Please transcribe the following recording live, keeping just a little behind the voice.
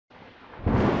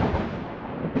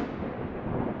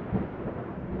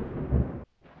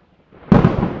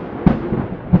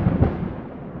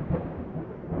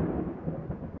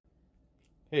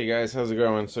Hey guys, how's it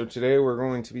going? So today we're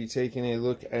going to be taking a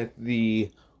look at the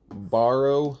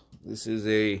Barrow. This is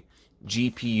a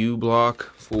GPU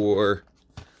block for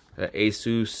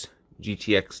Asus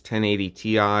GTX 1080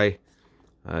 Ti.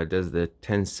 Does the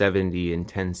 1070 and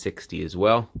 1060 as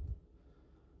well.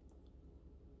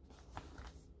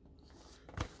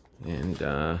 And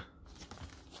so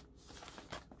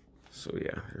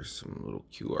yeah, there's some little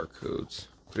QR codes.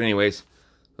 But anyways,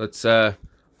 let's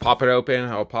pop it open.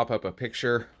 I'll pop up a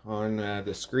picture on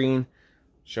the screen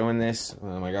showing this.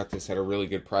 I got this at a really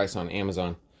good price on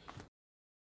Amazon.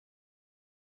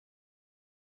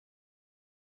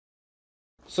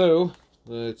 So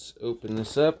let's open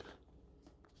this up.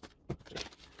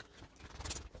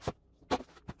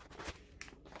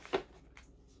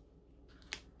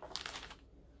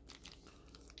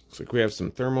 Looks like we have some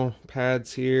thermal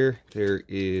pads here. There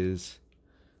is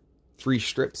 3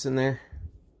 strips in there.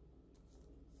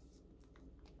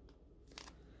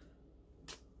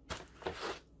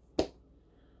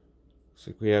 Looks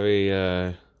like we have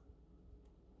a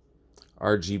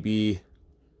RGB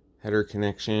header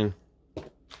connection.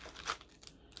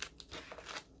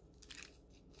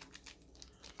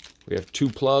 We have 2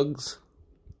 plugs,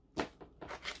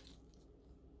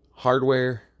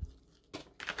 hardware.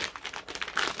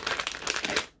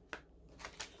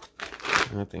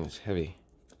 That thing is heavy.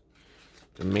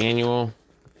 The manual,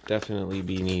 definitely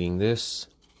be needing this.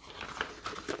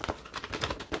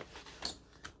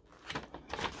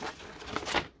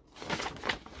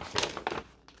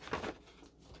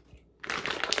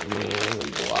 And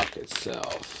the block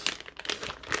itself.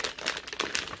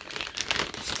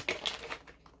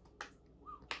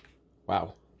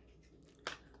 Wow.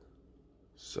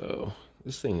 So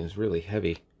this thing is really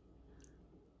heavy.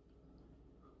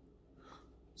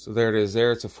 So there it is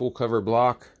there. It's a full cover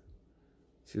block.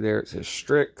 See there it says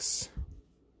Strix,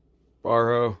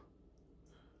 Barrow.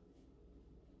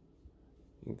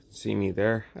 You can see me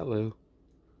there. Hello.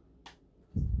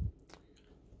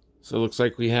 So it looks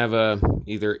like we have a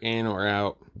either in or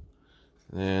out.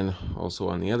 And then also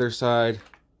on the other side.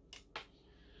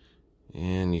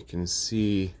 And you can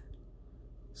see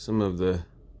some of the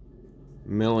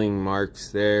milling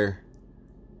marks there.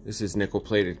 This is nickel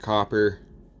plated copper.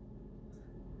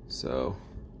 So,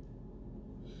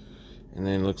 and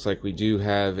then looks like we do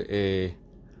have a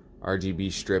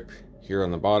RGB strip here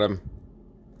on the bottom.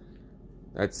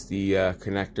 That's the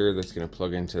connector that's going to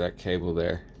plug into that cable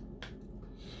there.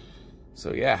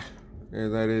 So yeah, there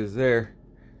that is there.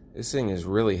 This thing is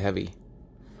really heavy.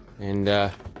 And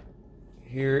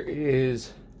here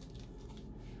is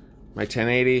my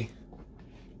 1080.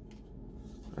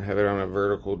 I have it on a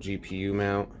vertical GPU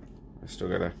mount. I still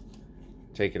gotta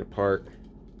take it apart.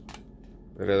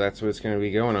 But that's what it's going to be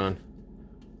going on.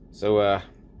 So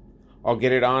I'll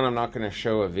get it on. I'm not going to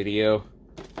show a video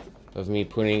of me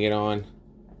putting it on.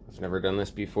 I've never done this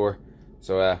before.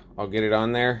 So I'll get it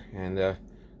on there and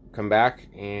come back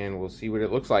and we'll see what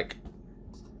it looks like.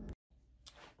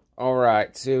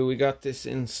 Alright, so we got this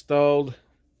installed.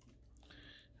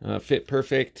 Fit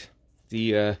perfect.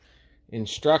 The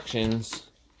instructions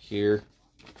here,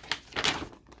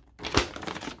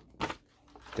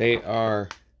 they are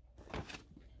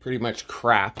pretty much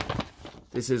crap.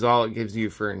 This is all it gives you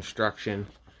for instruction.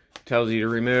 Tells you to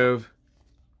remove,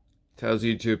 tells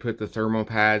you to put the thermal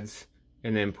pads,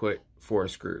 and then put 4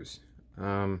 screws.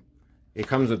 It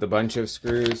comes with a bunch of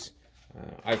screws.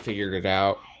 I figured it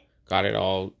out, got it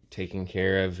all taken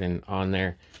care of and on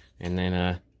there, and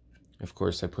then of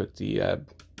course I put the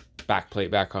back plate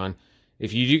back on.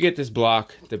 If you do get this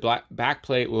block, the back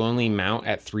plate will only mount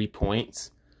at 3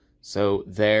 points. So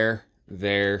there,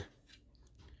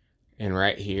 and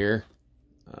right here.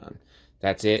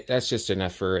 That's it. That's just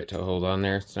enough for it to hold on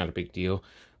there. It's not a big deal.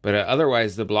 But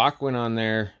otherwise, the block went on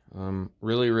there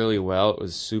really well. It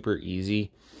was super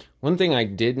easy. One thing I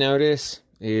did notice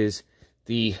is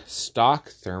the stock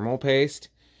thermal paste.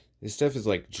 This stuff is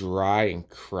like dry and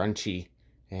crunchy.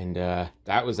 And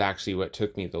that was actually what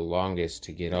took me the longest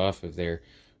to get off of there,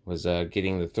 was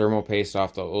getting the thermal paste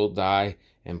off the old die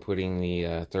and putting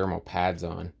the thermal pads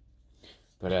on.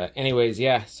 But anyways,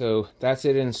 yeah, so that's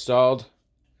it installed.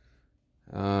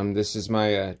 This is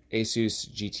my Asus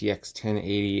GTX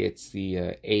 1080. It's the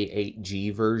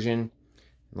A8G version.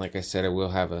 And like I said, I will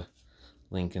have a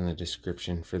link in the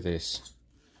description for this.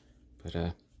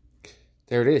 But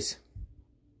there it is.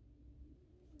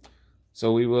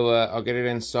 So we will, I'll get it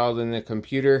installed in the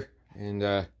computer and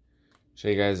show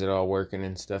you guys it all working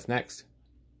and stuff next.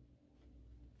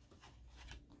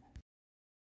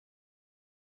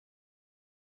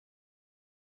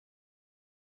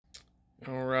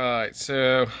 Alright,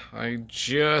 so I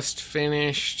just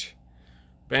finished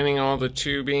bending all the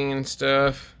tubing and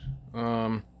stuff.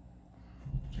 I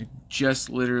just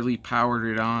literally powered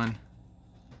it on.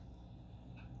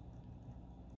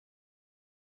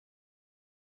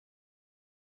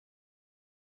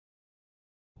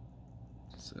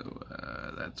 So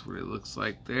that's what it looks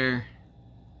like there.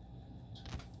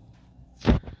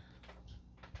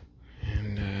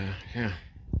 And yeah.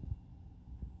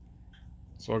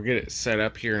 So I'll get it set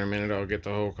up here in a minute. I'll get the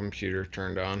whole computer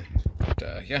turned on.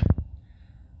 But yeah,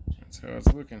 that's how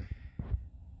it's looking.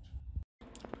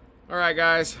 Alright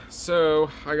guys, so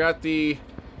I got the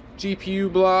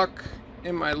GPU block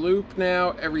in my loop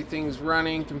now. Everything's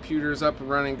running, computer's up and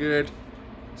running good.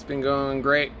 It's been going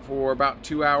great for about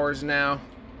 2 hours now.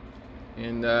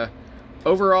 And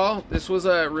overall, this was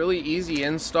a really easy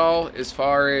install as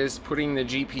far as putting the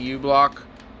GPU block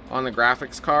on the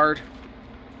graphics card.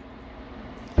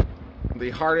 The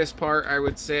hardest part, I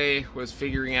would say, was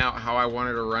figuring out how I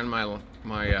wanted to run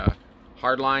my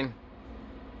hardline.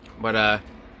 But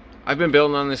I've been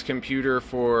building on this computer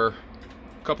for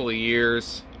a couple of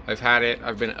years. I've had it,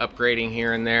 I've been upgrading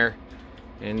here and there.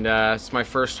 And it's my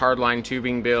first hardline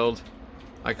tubing build.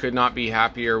 I could not be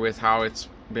happier with how it's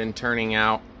been turning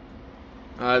out.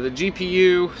 The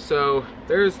GPU, so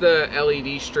there's the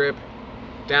LED strip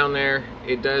down there.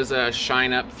 It does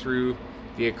shine up through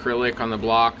the acrylic on the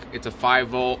block. It's a 5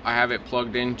 volt. I have it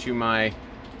plugged into my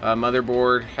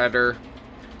motherboard header.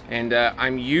 And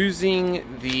I'm using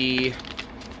the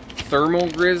Thermal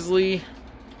Grizzly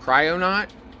Cryonaut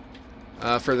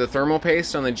for the thermal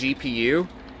paste on the GPU.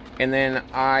 And then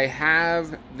I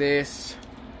have this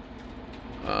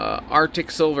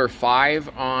Arctic Silver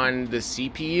 5 on the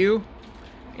CPU.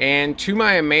 And to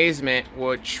my amazement,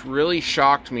 which really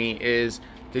shocked me, is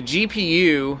the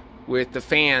GPU with the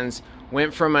fans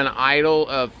went from an idle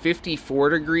of 54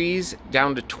 degrees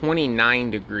down to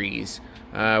 29 degrees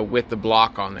with the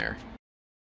block on there.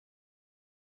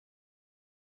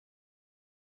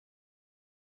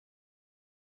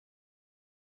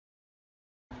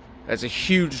 That's a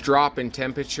huge drop in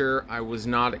temperature. I was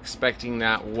not expecting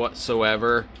that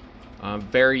whatsoever.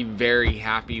 Very, very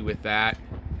happy with that,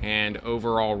 and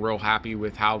overall real happy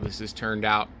with how this has turned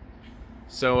out.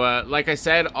 So like I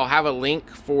said, I'll have a link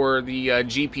for the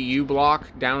GPU block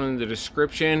down in the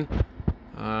description.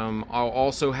 I'll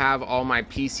also have all my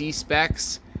PC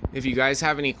specs. If you guys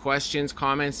have any questions,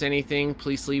 comments, anything,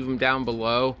 please leave them down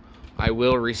below. I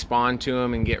will respond to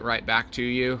them and get right back to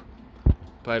you.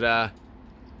 But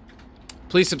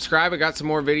please subscribe. I got some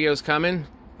more videos coming.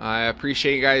 I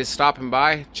appreciate you guys stopping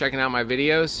by, checking out my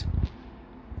videos.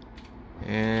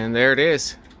 And there it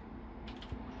is.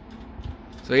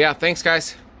 So yeah, thanks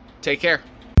guys. Take care.